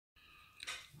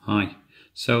Hi,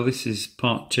 so this is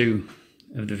part 2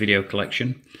 of the video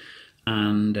collection,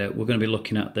 and we're going to be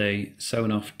looking at the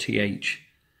Sonoff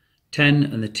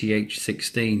TH10 and the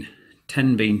TH16,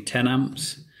 10 being 10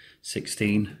 amps,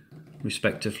 16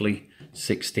 respectively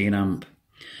 16 amp.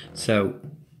 So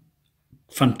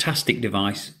fantastic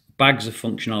device, bags of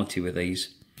functionality with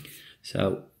these.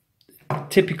 So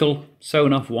typical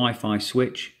Sonoff Wi-Fi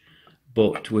switch,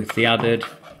 but with the added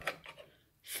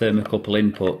thermocouple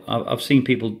input. I've seen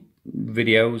people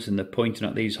videos and they're pointing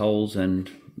at these holes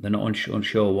and they're not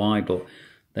unsure why, but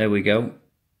there we go.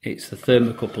 It's the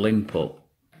thermocouple input.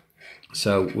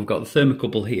 So we've got the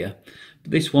thermocouple here.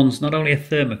 But this one's not only a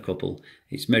thermocouple,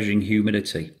 it's measuring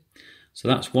humidity. So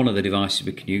that's one of the devices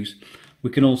we can use.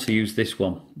 We can also use this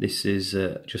one. This is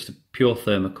just a pure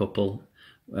thermocouple.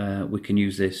 We can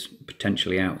use this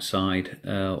potentially outside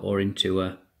or into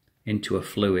a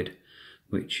fluid,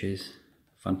 which is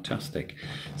fantastic.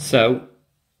 So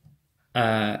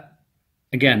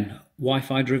again,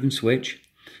 Wi-Fi driven switch.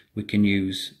 We can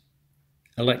use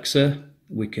Alexa,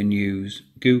 we can use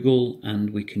Google, and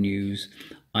we can use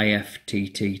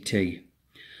IFTTT.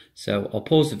 So I'll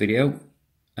pause the video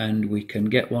and we can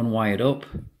get one wired up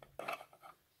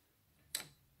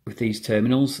with these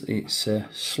terminals. It's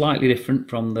slightly different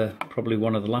from probably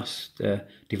one of the last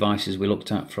devices we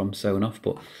looked at from Sonoff,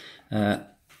 but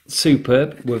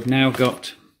superb. We've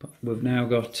got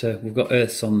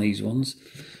earths on these ones.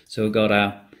 So we've got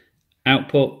our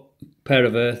output, pair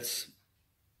of earths,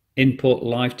 input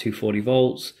live 240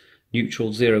 volts,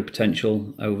 neutral 0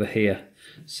 potential over here.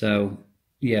 So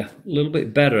yeah, a little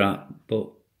bit better at,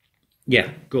 but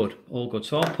yeah, good, all good.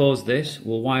 So I'll pause this,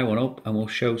 we'll wire one up and we'll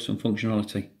show some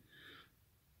functionality.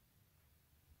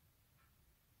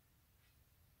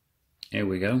 Here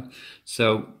we go.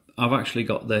 So I've actually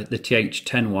got the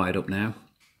TH10 wired up now,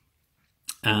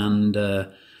 and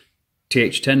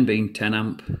TH10 being 10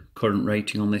 amp current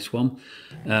rating on this one.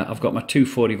 I've got my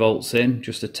 240 volts in,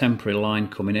 just a temporary line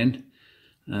coming in.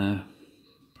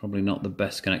 Probably not the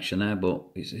best connection there, but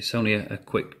it's only a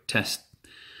quick test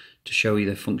to show you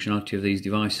the functionality of these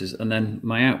devices. And then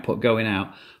my output going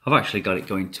out, I've actually got it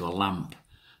going to a lamp.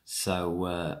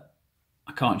 So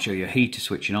I can't show you a heater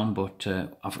switching on, but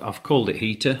I've called it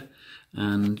heater.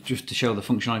 And just to show the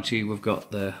functionality, we've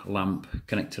got the lamp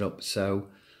connected up. So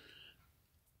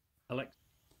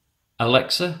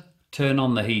Alexa, turn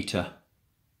on the heater.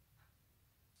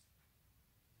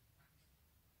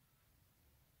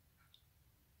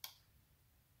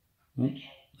 Oh,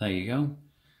 there you go.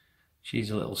 She's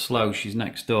a little slow, she's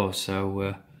next door,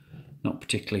 so not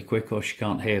particularly quick, or she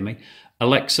can't hear me.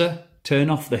 Alexa, turn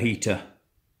off the heater.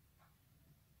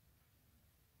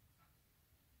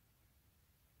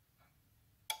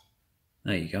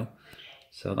 There you go.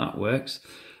 So that works.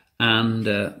 And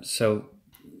so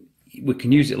we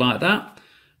can use it like that,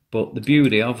 but the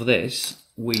beauty of this,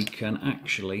 we can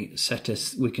actually set up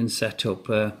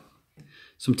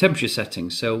some temperature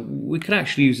settings. So we could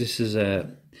actually use this as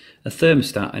a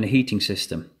thermostat and a heating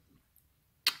system.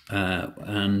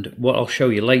 And what I'll show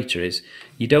you later is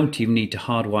you don't even need to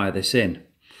hardwire this in.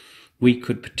 We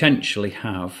could potentially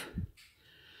have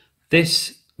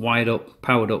this wired up,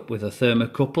 powered up with a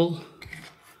thermocouple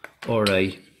or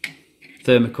a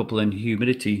thermocouple and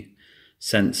humidity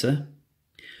sensor,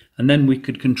 and then we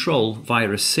could control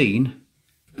via a scene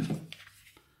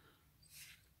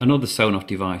another Sonoff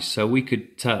device. So we could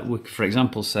for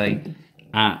example, say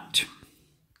at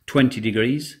 20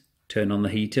 degrees turn on the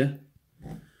heater,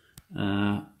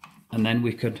 and then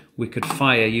we could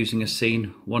fire using a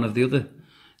scene one of the other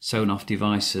Sonoff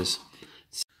devices.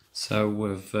 So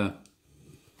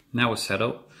now we're set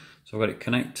up. So I've got it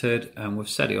connected and we've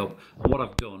set it up. And what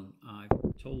I've done, I've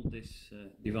told this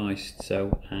device,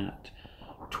 so at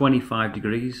 25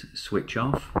 degrees switch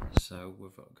off. So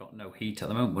we've got no heat at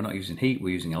the moment. We're not using heat,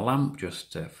 we're using a lamp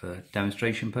just for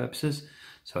demonstration purposes.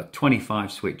 So at 25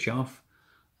 switch off,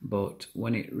 but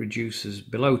when it reduces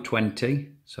below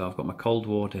 20, so I've got my cold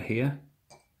water here,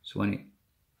 so when it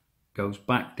goes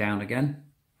back down again,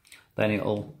 then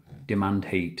it'll demand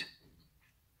heat.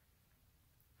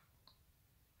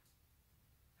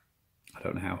 I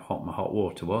don't know how hot my hot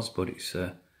water was, but it's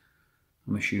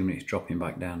I'm assuming it's dropping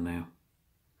back down now.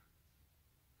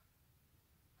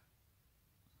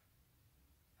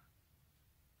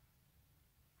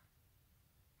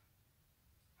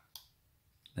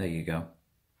 There you go.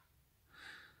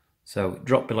 So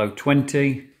drop below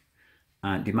 20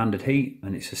 and demanded heat,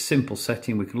 and it's a simple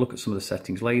setting. We can look at some of the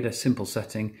settings later. Simple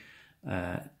setting.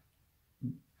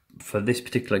 For this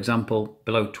particular example,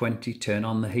 below 20, turn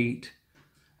on the heat.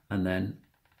 And then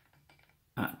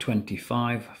at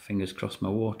 25, fingers crossed my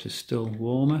water's still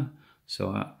warmer.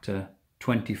 So at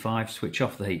 25, switch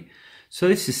off the heat. So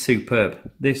this is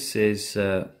superb. This is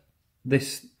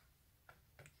this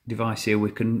device here.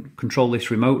 We can control this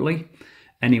remotely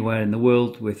anywhere in the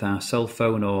world with our cell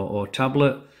phone or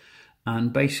tablet,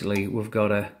 and basically we've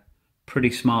got a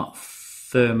pretty smart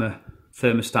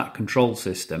thermostat control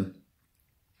system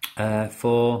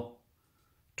for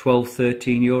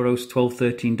 13 euros,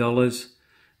 $13,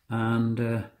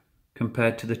 and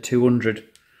compared to the 200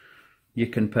 you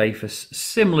can pay for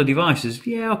similar devices.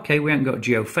 Yeah, okay, we haven't got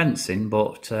geofencing,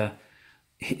 but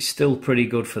it's still pretty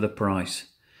good for the price.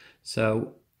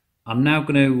 So I'm now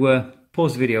going to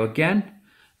pause the video again,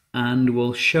 and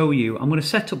we'll show you. I'm going to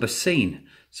set up a scene.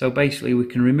 So basically we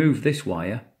can remove this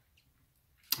wire,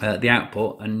 the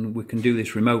output, and we can do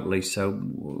this remotely. So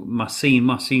my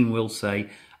scene will say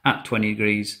at 20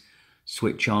 degrees,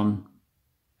 switch on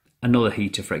another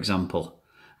heater, for example.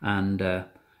 And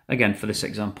again, for this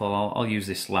example, I'll use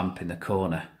this lamp in the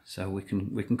corner. So we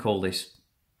can call this.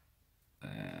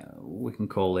 We can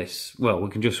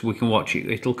watch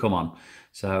it. It'll come on.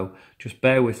 So just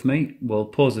bear with me. We'll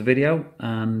pause the video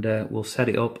and we'll set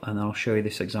it up, and I'll show you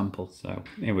this example. So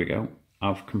here we go.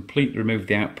 I've completely removed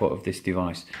the output of this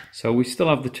device. So we still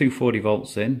have the 240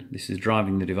 volts in. This is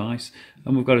driving the device,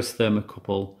 and we've got a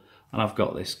thermocouple, and I've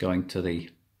got this going to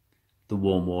the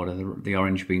warm water, the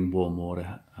orange being warm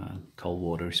water and cold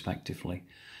water respectively.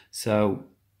 So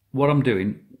what I'm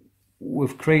doing,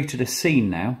 we've created a scene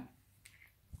now,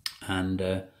 and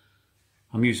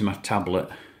I'm using my tablet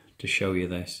to show you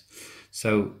this.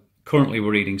 So currently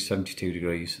we're reading 70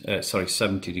 degrees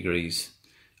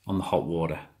on the hot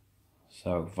water,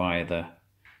 so via the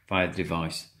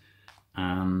device.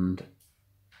 And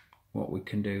what we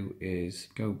can do is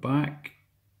go back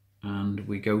and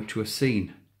we go to a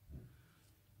scene,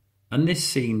 and this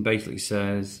scene basically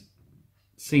says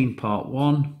scene part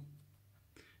 1.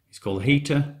 It's called a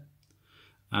heater,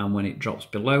 and when it drops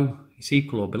below, it's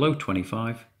equal or below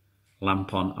 25,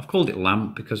 lamp on. I've called it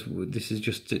lamp because this is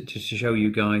just to show you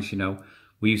guys, you know,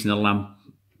 we're using a lamp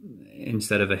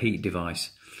instead of a heat device,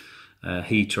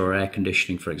 heater or air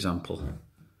conditioning, for example.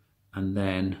 And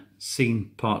then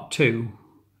scene part 2,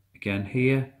 again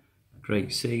here,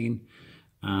 great scene,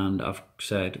 and I've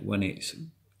said when it's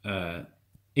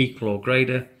equal or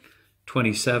greater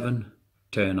 27,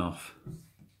 turn off,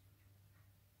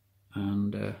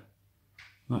 and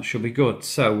that should be good.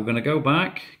 So we're going to go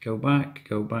back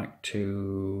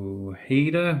to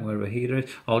heater, wherever heater is.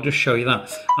 I'll just show you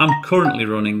that. I'm currently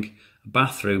running a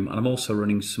bathroom, and I'm also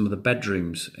running some of the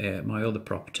bedrooms at my other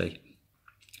property.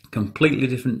 Completely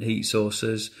different heat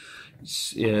sources,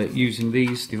 using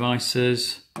these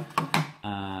devices.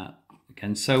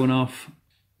 Again, Sonoff,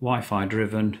 Wi-Fi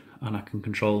driven, and I can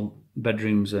control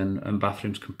bedrooms and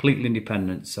bathrooms completely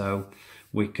independent. So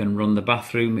we can run the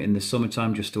bathroom in the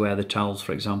summertime just to air the towels,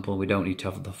 for example. We don't need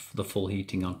to have the full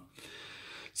heating on.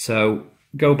 So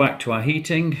go back to our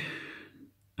heating,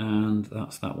 and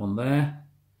that's that one there.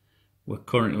 We're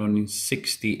currently running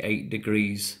 68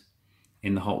 degrees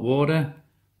in the hot water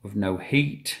with no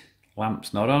heat.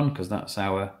 Lamp's not on because that's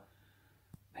our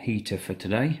heater for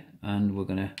today. And we're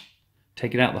going to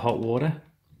take it out of the hot water,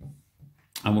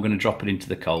 and we're going to drop it into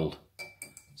the cold.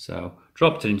 So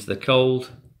dropped it into the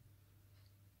cold.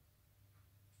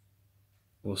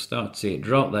 We'll start to see it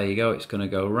drop. There you go. It's going to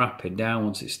go rapid down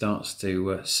once it starts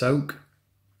to soak.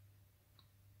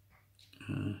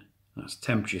 That's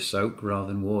temperature soak rather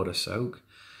than water soak.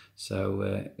 So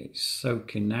it's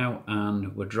soaking now,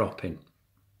 and we're dropping.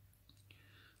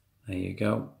 There you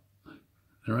go. And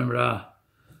remember, our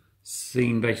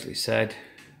scene basically said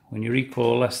when you're equal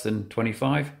or less than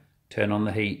 25, turn on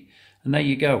the heat. And there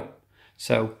you go.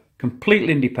 So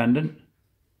completely independent.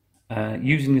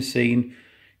 Using the scene,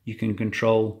 you can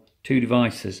control 2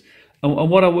 devices.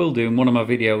 And what I will do in one of my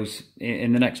videos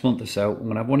in the next month or so, I'm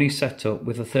going to have one of these set up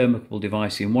with a thermocouple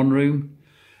device in one room,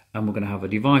 and we're going to have a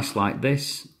device like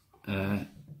this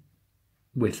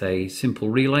with a simple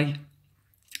relay,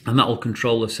 and that will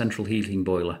control the central heating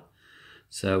boiler.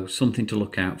 So something to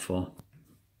look out for.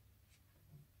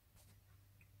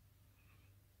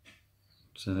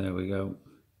 So there we go.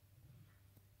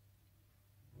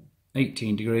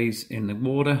 18 degrees in the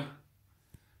water.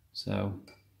 So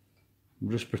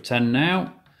we'll just pretend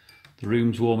now the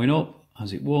room's warming up.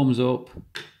 As it warms up,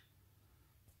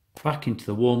 back into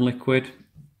the warm liquid.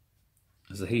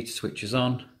 As the heater switches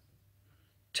on,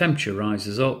 temperature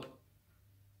rises up.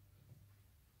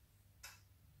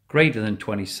 Greater than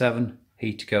 27,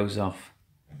 heater goes off.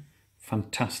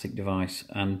 Fantastic device,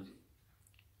 and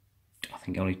I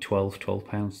think only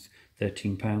 £12,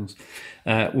 £13.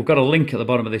 We've got a link at the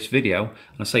bottom of this video,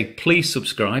 and I say please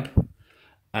subscribe.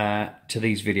 to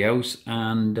these videos,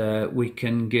 and we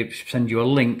can send you a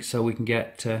link so we can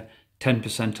get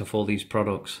 10% off all these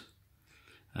products.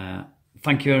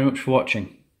 Thank you very much for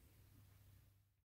watching.